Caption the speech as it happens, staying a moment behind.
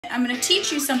I'm going to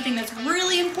teach you something that's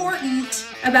really important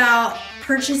about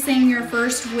purchasing your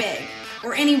first wig,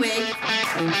 or any wig.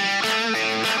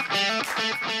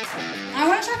 I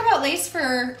want to talk about lace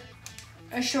for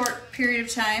a short period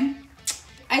of time.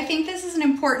 I think this is an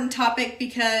important topic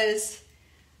because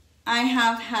I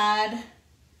have had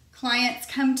clients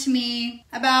come to me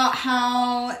about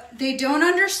how they don't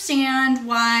understand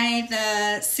why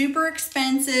the super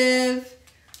expensive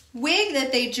wig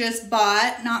that they just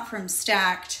bought, not from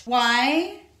Stacked,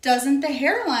 why doesn't the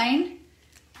hairline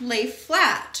lay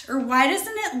flat? Or why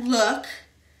doesn't it look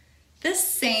the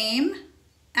same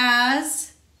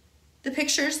as the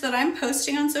pictures that I'm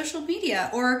posting on social media?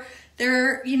 Or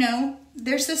their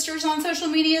sisters on social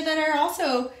media that are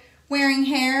also wearing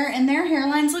hair and their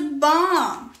hairlines look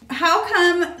bomb. How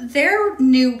come their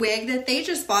new wig that they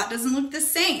just bought doesn't look the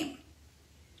same?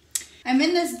 I'm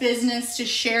in this business to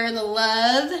share the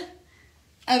love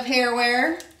of hair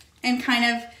wear and kind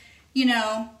of,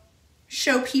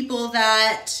 show people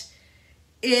that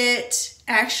it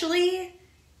actually,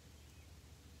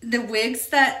 the wigs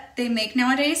that they make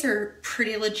nowadays are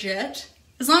pretty legit,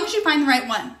 as long as you find the right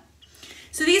one.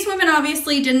 So these women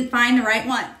obviously didn't find the right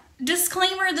one.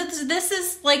 Disclaimer that this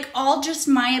is like all just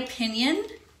my opinion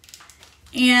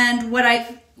and what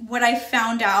I've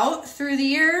found out through the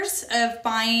years of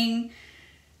buying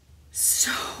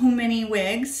so many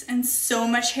wigs and so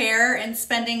much hair and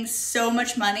spending so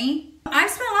much money. I've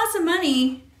spent lots of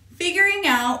money figuring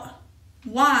out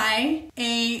why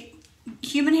a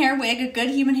human hair wig, a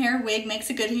good human hair wig, makes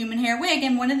a good human hair wig,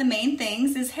 and one of the main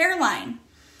things is hairline.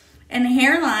 And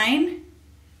hairline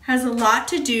has a lot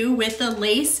to do with the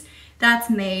lace that's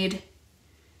made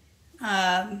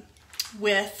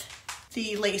with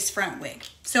the lace front wig.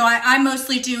 So I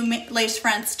mostly do lace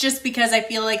fronts just because I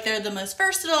feel like they're the most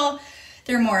versatile,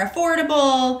 they're more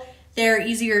affordable, they're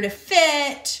easier to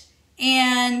fit,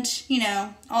 and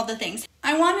all the things.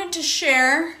 I wanted to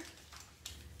share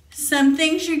some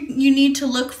things you need to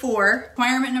look for.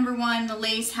 Requirement number one, the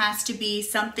lace has to be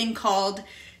something called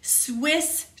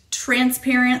Swiss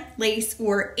transparent lace,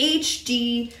 or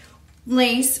HD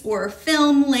lace, or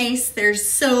film lace. There's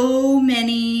so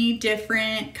many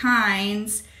different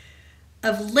kinds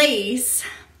of lace,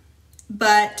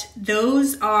 but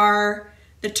those are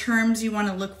the terms you want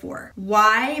to look for.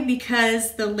 Why?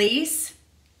 Because the lace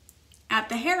at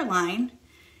the hairline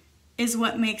is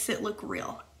what makes it look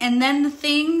real. And then the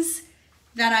things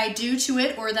that I do to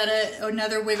it, or that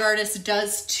another wig artist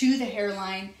does to the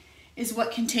hairline, is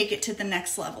what can take it to the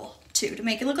next level too, to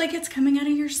make it look like it's coming out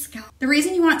of your scalp. The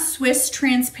reason you want Swiss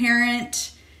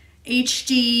transparent,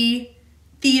 HD,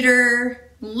 theater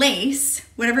lace,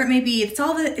 whatever it may be, it's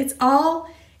all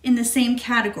in the same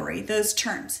category, those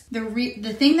terms.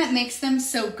 The thing that makes them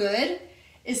so good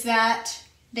is that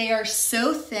they are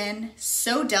so thin,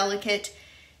 so delicate,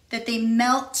 that they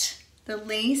melt. The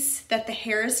lace that the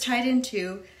hair is tied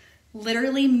into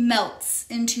literally melts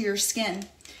into your skin,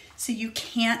 so you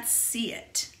can't see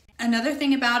it. Another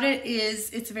thing about it is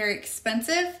it's very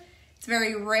expensive, it's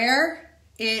very rare,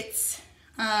 it's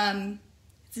a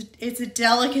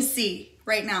delicacy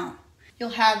right now. You'll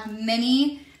have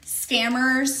many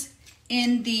scammers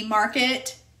in the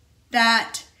market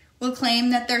that will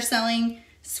claim that they're selling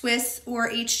Swiss or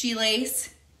HD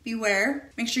lace.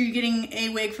 Beware. Make sure you're getting a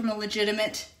wig from a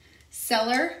legitimate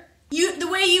seller. The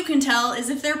way you can tell is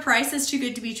if their price is too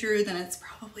good to be true, then it's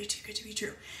probably too good to be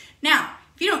true. Now,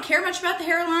 if you don't care much about the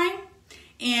hairline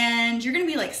and you're gonna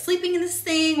be like sleeping in this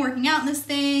thing, working out in this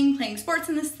thing, playing sports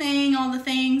in this thing, all the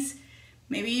things,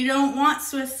 maybe you don't want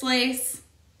Swiss lace,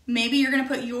 maybe you're gonna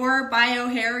put your bio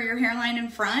hair or your hairline in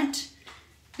front,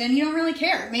 then you don't really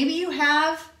care. Maybe you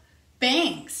have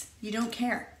bangs, you don't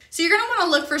care. So you're gonna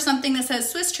wanna look for something that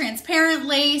says Swiss transparent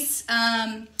lace.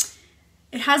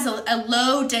 It has a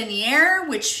low denier,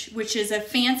 which is a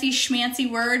fancy schmancy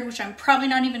word, which I'm probably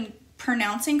not even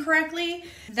pronouncing correctly.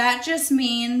 That just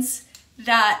means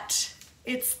that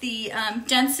it's the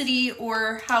density,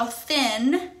 or how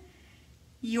thin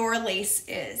your lace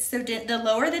is. So the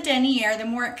lower the denier, the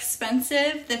more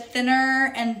expensive, the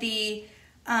thinner and the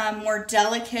more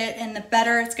delicate, and the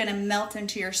better it's gonna melt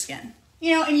into your skin.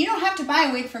 And you don't have to buy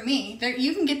a wig from me.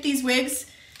 You can get these wigs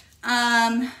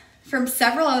from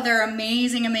several other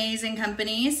amazing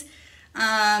companies.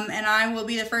 And I will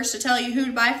be the first to tell you who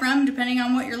to buy from, depending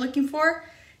on what you're looking for.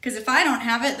 Because if I don't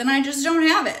have it, then I just don't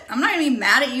have it. I'm not gonna be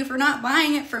mad at you for not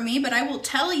buying it from me, but I will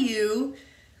tell you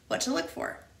what to look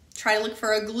for. Try to look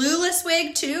for a glueless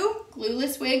wig too.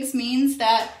 Glueless wigs means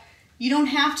that you don't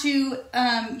have to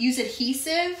use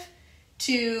adhesive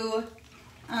to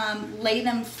lay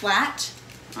them flat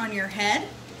on your head.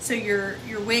 so your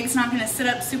wig's not gonna sit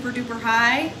up super duper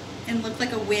high and look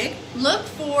like a wig. Look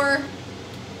for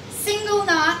single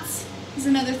knots is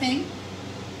another thing.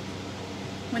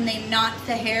 When they knot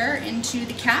the hair into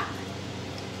the cap,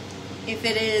 if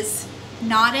it is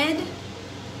knotted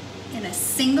in a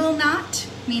single knot,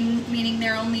 meaning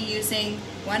they're only using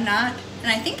one knot,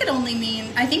 and I think it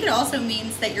also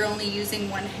means that you're only using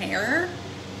one hair,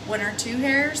 one or two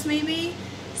hairs maybe.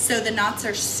 So the knots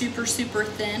are super, super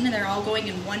thin and they're all going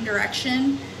in one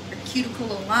direction. They're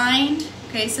cuticle aligned.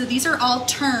 Okay, so these are all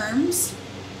terms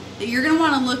that you're gonna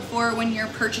wanna look for when you're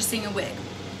purchasing a wig.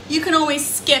 You can always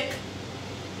skip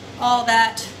all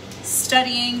that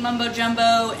studying mumbo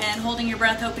jumbo and holding your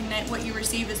breath hoping that what you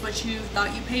receive is what you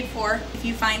thought you paid for. If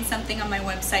you find something on my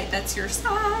website that's your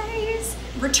size.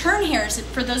 Return hairs,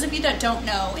 for those of you that don't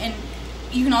know, and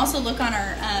you can also look on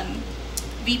our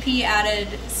VP added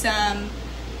some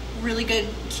really good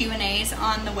Q&As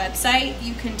on the website.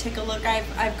 You can take a look.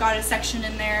 I've got a section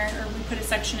in there, or we put a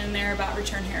section in there about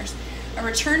return hairs. A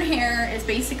return hair is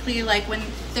basically like when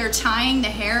they're tying the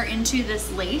hair into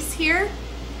this lace here.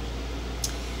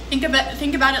 Think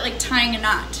about it like tying a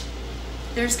knot.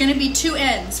 There's gonna be two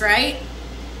ends, right?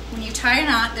 When you tie a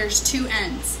knot, there's two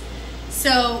ends.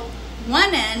 So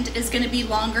one end is gonna be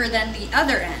longer than the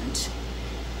other end.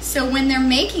 So when they're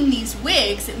making these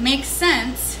wigs, it makes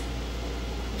sense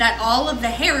that all of the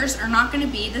hairs are not gonna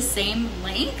be the same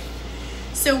length.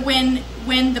 So when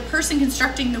the person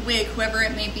constructing the wig, whoever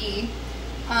it may be,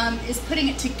 is putting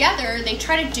it together, they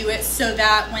try to do it so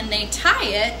that when they tie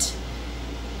it,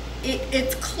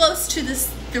 it's close to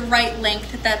the right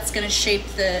length that's gonna shape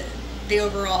the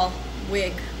overall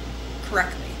wig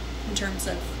correctly in terms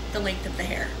of the length of the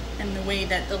hair and the way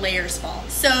that the layers fall.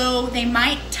 So they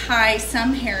might tie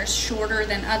some hairs shorter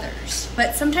than others,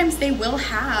 but sometimes they will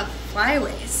have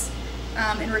flyaways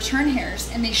and return hairs,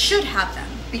 and they should have them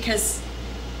because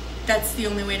that's the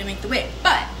only way to make the wig.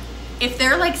 But if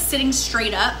they're like sitting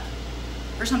straight up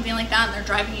or something like that and they're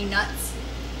driving you nuts,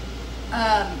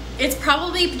 it's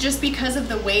probably just because of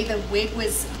the way the wig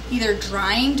was either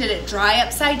drying. Did it dry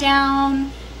upside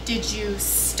down? Did you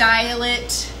style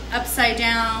it upside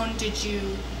down? Did you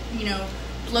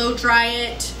blow dry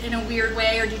it in a weird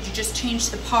way, or did you just change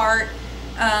the part?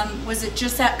 Was it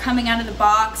just that coming out of the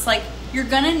box? Like, you're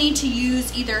gonna need to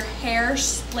use either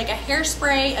like a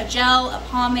hairspray, a gel, a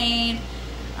pomade,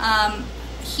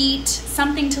 heat,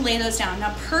 something to lay those down.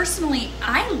 Now, personally,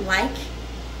 I like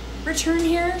return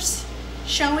hairs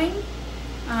showing,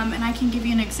 and I can give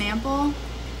you an example.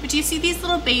 But do you see these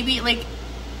little baby, like,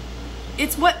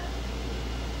 it's what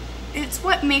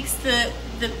makes the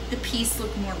piece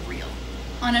look more real.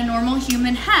 On a normal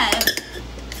human head,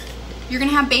 you're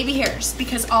gonna have baby hairs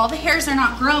because all the hairs are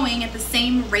not growing at the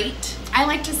same rate. I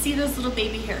like to see those little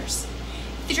baby hairs.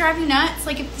 If they drive you nuts,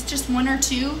 like if it's just one or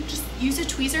two, just use a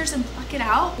tweezers and pluck it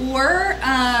out, or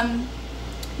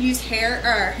use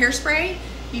hairspray,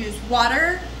 use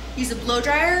water, use a blow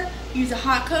dryer, use a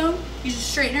hot comb, use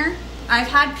a straightener. I've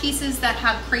had pieces that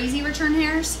have crazy return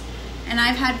hairs, and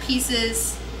I've had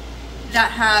pieces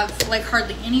that have like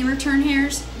hardly any return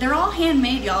hairs. They're all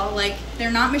handmade, y'all. Like, they're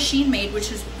not machine made,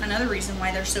 which is another reason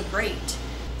why they're so great.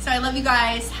 So I love you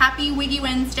guys. Happy Wiggy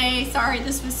Wednesday. Sorry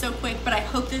this was so quick, but I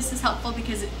hope this is helpful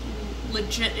because it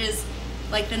legit is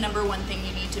like the #1 thing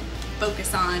you need to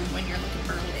focus on when you're looking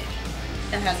for a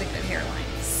wig that has a good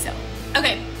hairline. So,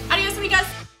 okay, adios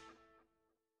amigas.